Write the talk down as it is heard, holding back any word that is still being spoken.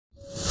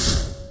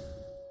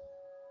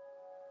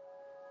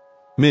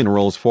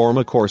Minerals form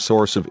a core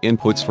source of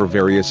inputs for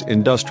various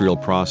industrial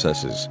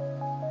processes.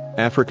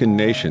 African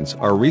nations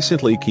are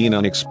recently keen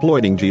on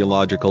exploiting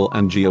geological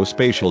and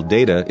geospatial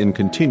data in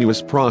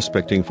continuous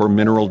prospecting for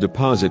mineral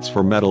deposits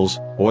for metals,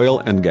 oil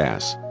and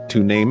gas,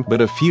 to name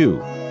but a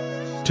few.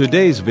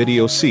 Today's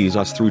video sees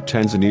us through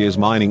Tanzania's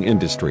mining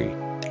industry.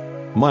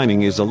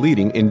 Mining is a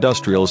leading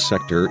industrial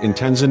sector in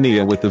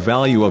Tanzania, with the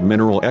value of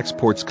mineral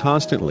exports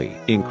constantly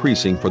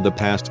increasing for the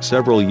past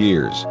several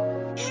years.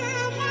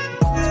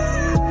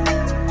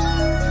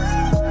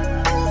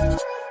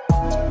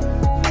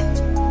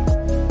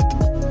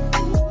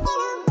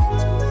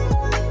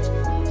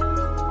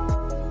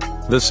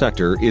 The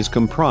sector is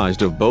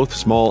comprised of both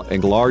small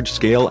and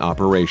large-scale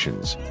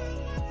operations.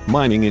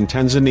 Mining in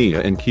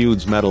Tanzania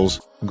includes metals,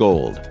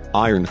 gold,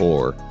 iron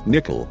ore,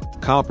 nickel,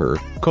 copper,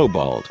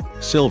 cobalt,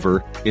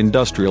 silver,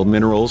 industrial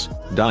minerals,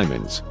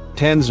 diamonds,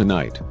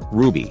 tanzanite,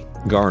 ruby,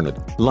 garnet,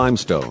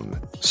 limestone,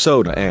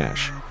 soda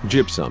ash,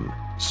 gypsum,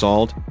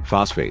 salt,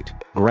 phosphate,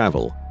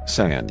 gravel,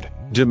 sand,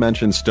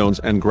 dimension stones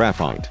and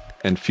graphite,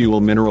 and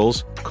fuel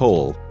minerals,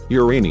 coal,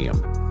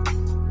 uranium.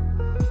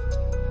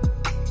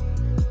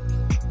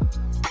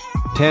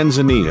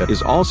 Tanzania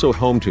is also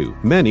home to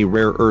many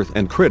rare earth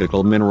and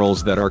critical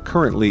minerals that are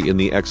currently in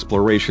the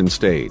exploration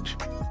stage.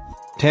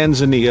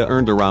 Tanzania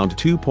earned around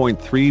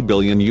 $2.3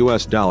 billion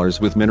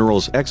with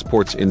minerals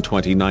exports in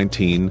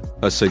 2019,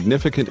 a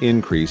significant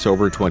increase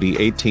over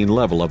 2018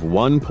 level of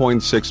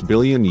 $1.6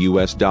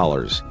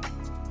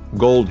 billion.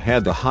 Gold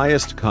had the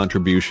highest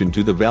contribution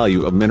to the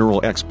value of mineral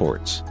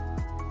exports.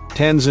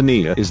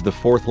 Tanzania is the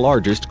fourth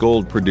largest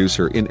gold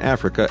producer in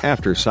Africa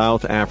after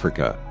South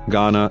Africa,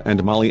 Ghana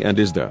and Mali, and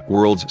is the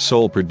world's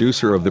sole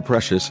producer of the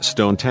precious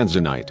stone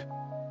tanzanite.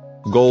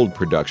 Gold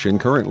production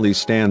currently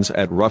stands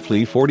at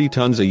roughly 40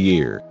 tons a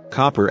year,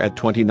 copper at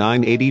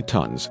 2980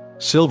 tons,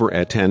 silver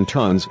at 10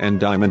 tons and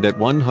diamond at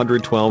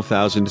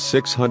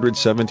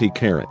 112,670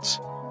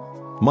 carats.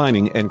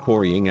 Mining and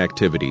quarrying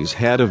activities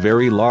had a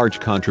very large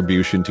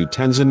contribution to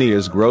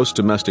Tanzania's gross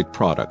domestic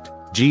product,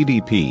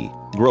 GDP,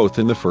 growth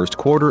in the first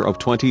quarter of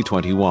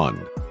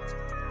 2021.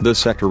 The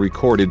sector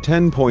recorded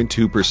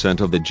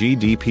 10.2% of the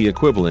GDP,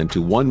 equivalent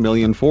to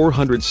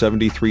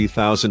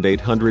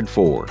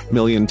 1,473,804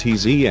 million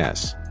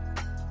TZS.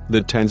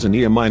 The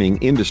Tanzania mining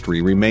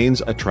industry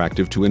remains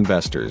attractive to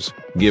investors,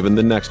 given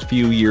the next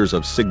few years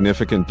of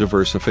significant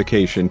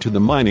diversification to the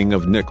mining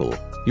of nickel,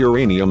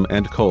 uranium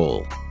and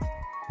coal.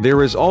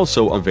 There is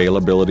also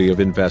availability of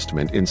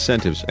investment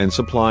incentives and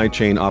supply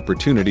chain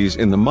opportunities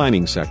in the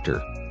mining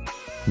sector.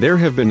 There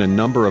have been a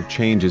number of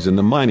changes in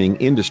the mining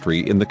industry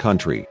in the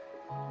country.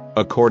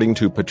 According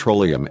to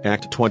Petroleum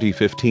Act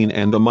 2015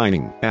 and the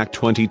Mining Act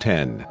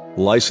 2010,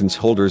 license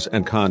holders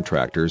and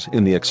contractors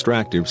in the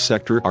extractive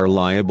sector are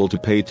liable to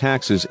pay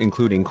taxes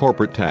including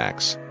corporate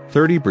tax,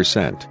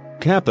 30%,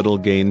 capital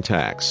gain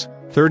tax,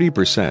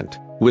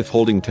 30%,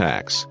 withholding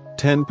tax,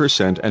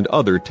 10% and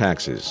other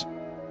taxes.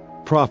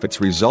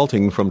 Profits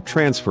resulting from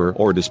transfer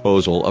or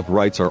disposal of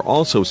rights are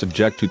also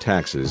subject to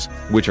taxes,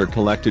 which are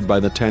collected by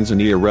the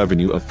Tanzania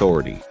Revenue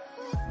Authority.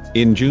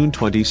 In June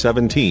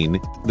 2017,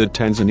 the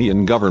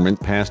Tanzanian government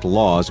passed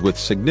laws with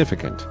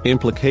significant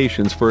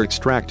implications for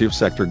extractive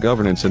sector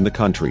governance in the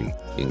country,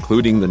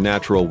 including the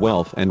Natural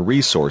Wealth and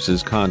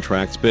Resources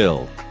Contracts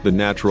Bill, the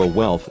Natural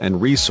Wealth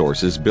and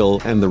Resources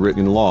Bill and the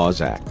Written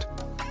Laws Act.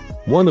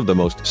 One of the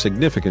most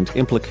significant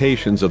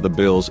implications of the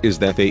bills is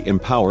that they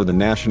empower the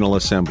National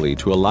Assembly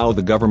to allow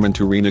the government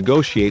to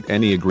renegotiate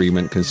any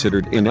agreement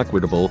considered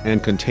inequitable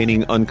and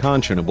containing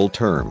unconscionable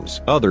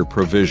terms. Other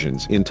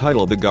provisions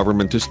entitle the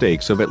government to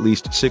stakes of at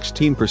least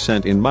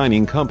 16% in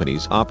mining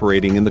companies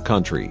operating in the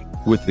country,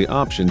 with the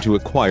option to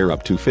acquire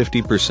up to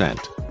 50%.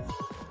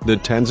 The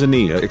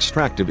Tanzania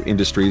Extractive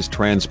Industries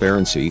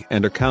Transparency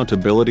and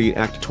Accountability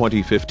Act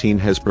 2015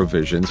 has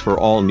provisions for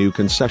all new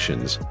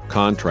concessions,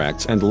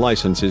 contracts and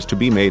licenses to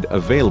be made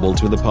available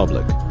to the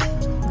public.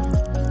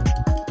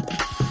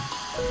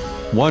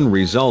 One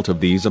result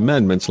of these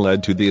amendments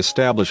led to the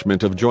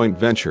establishment of joint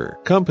venture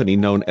company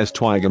known as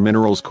Twiga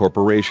Minerals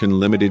Corporation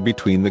Limited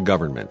between the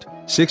government,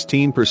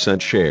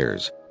 16%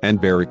 shares, and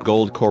Barrick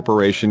Gold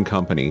Corporation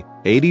Company,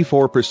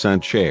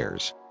 84%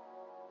 shares,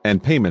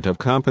 and payment of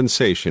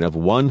compensation of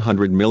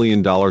 $100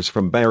 million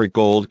from Barrick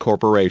Gold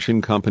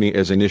Corporation Company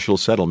as initial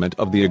settlement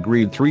of the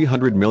agreed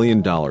 $300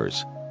 million.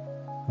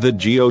 The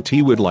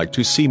GOT would like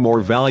to see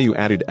more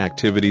value-added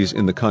activities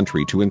in the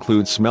country to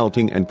include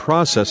smelting and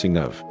processing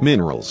of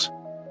minerals.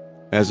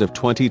 As of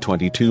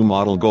 2022,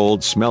 model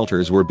gold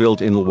smelters were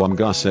built in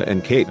Lwamgasa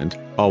and Katant,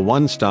 a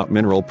one-stop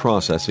mineral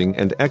processing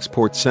and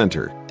export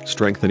center,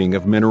 strengthening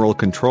of mineral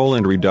control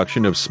and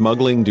reduction of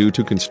smuggling due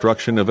to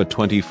construction of a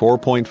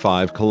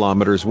 24.5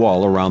 kilometers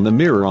wall around the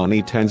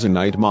Mirani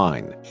Tanzanite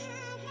mine.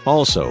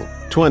 Also,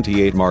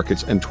 28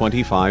 markets and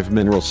 25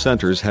 mineral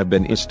centers have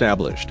been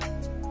established.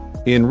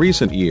 In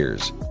recent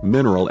years,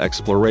 mineral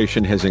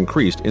exploration has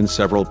increased in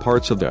several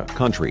parts of the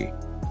country.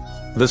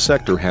 The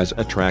sector has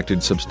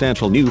attracted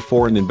substantial new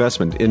foreign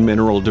investment in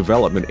mineral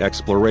development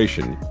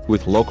exploration,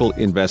 with local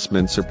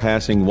investment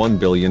surpassing $1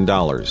 billion.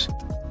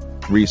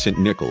 Recent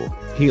nickel,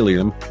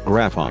 helium,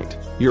 graphite,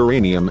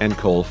 uranium and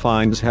coal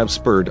finds have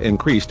spurred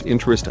increased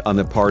interest on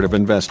the part of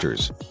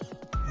investors.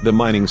 The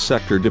mining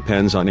sector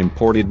depends on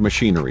imported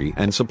machinery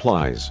and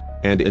supplies,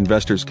 and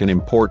investors can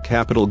import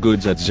capital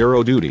goods at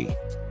zero duty.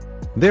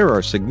 There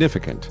are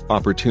significant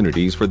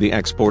opportunities for the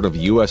export of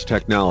U.S.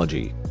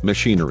 technology,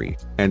 machinery,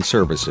 and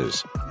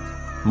services.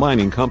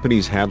 Mining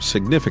companies have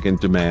significant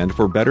demand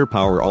for better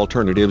power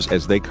alternatives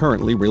as they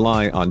currently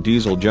rely on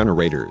diesel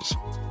generators.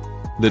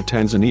 The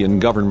Tanzanian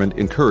government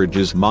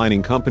encourages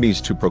mining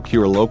companies to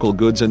procure local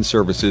goods and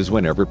services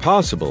whenever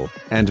possible,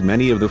 and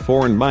many of the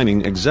foreign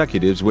mining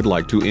executives would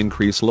like to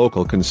increase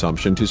local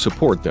consumption to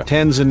support the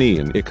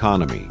Tanzanian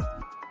economy.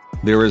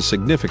 There is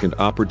significant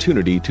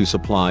opportunity to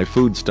supply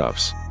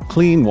foodstuffs,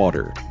 clean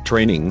water,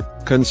 training,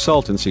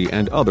 consultancy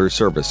and other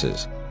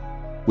services.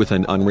 With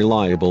an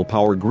unreliable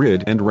power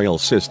grid and rail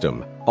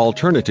system,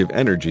 alternative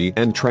energy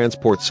and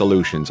transport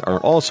solutions are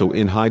also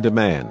in high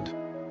demand.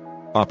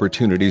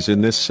 Opportunities in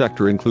this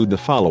sector include the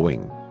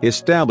following: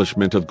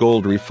 establishment of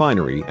gold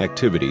refinery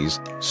activities,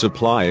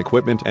 supply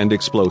equipment and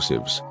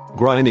explosives,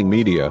 grinding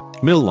media,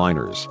 mill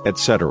liners,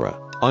 etc.,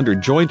 under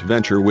joint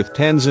venture with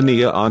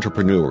Tanzania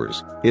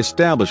entrepreneurs,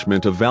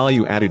 establishment of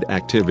value-added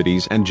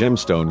activities and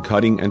gemstone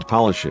cutting and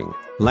polishing,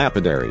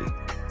 lapidary.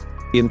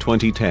 In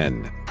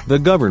 2010, the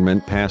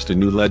government passed a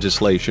new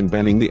legislation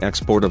banning the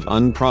export of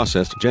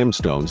unprocessed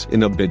gemstones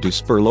in a bid to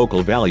spur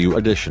local value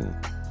addition.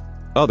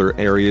 Other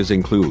areas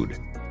include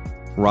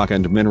rock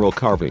and mineral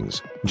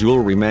carvings,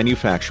 jewelry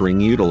manufacturing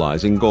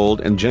utilizing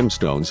gold and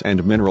gemstones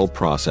and mineral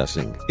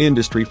processing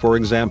industry, for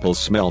example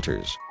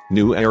smelters,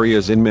 new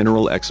areas in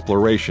mineral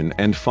exploration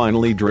and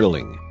finally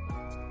drilling.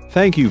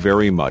 Thank you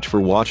very much for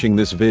watching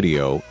this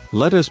video.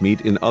 Let us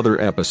meet in other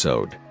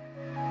episode.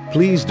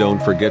 Please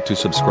don't forget to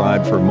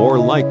subscribe for more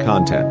like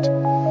content.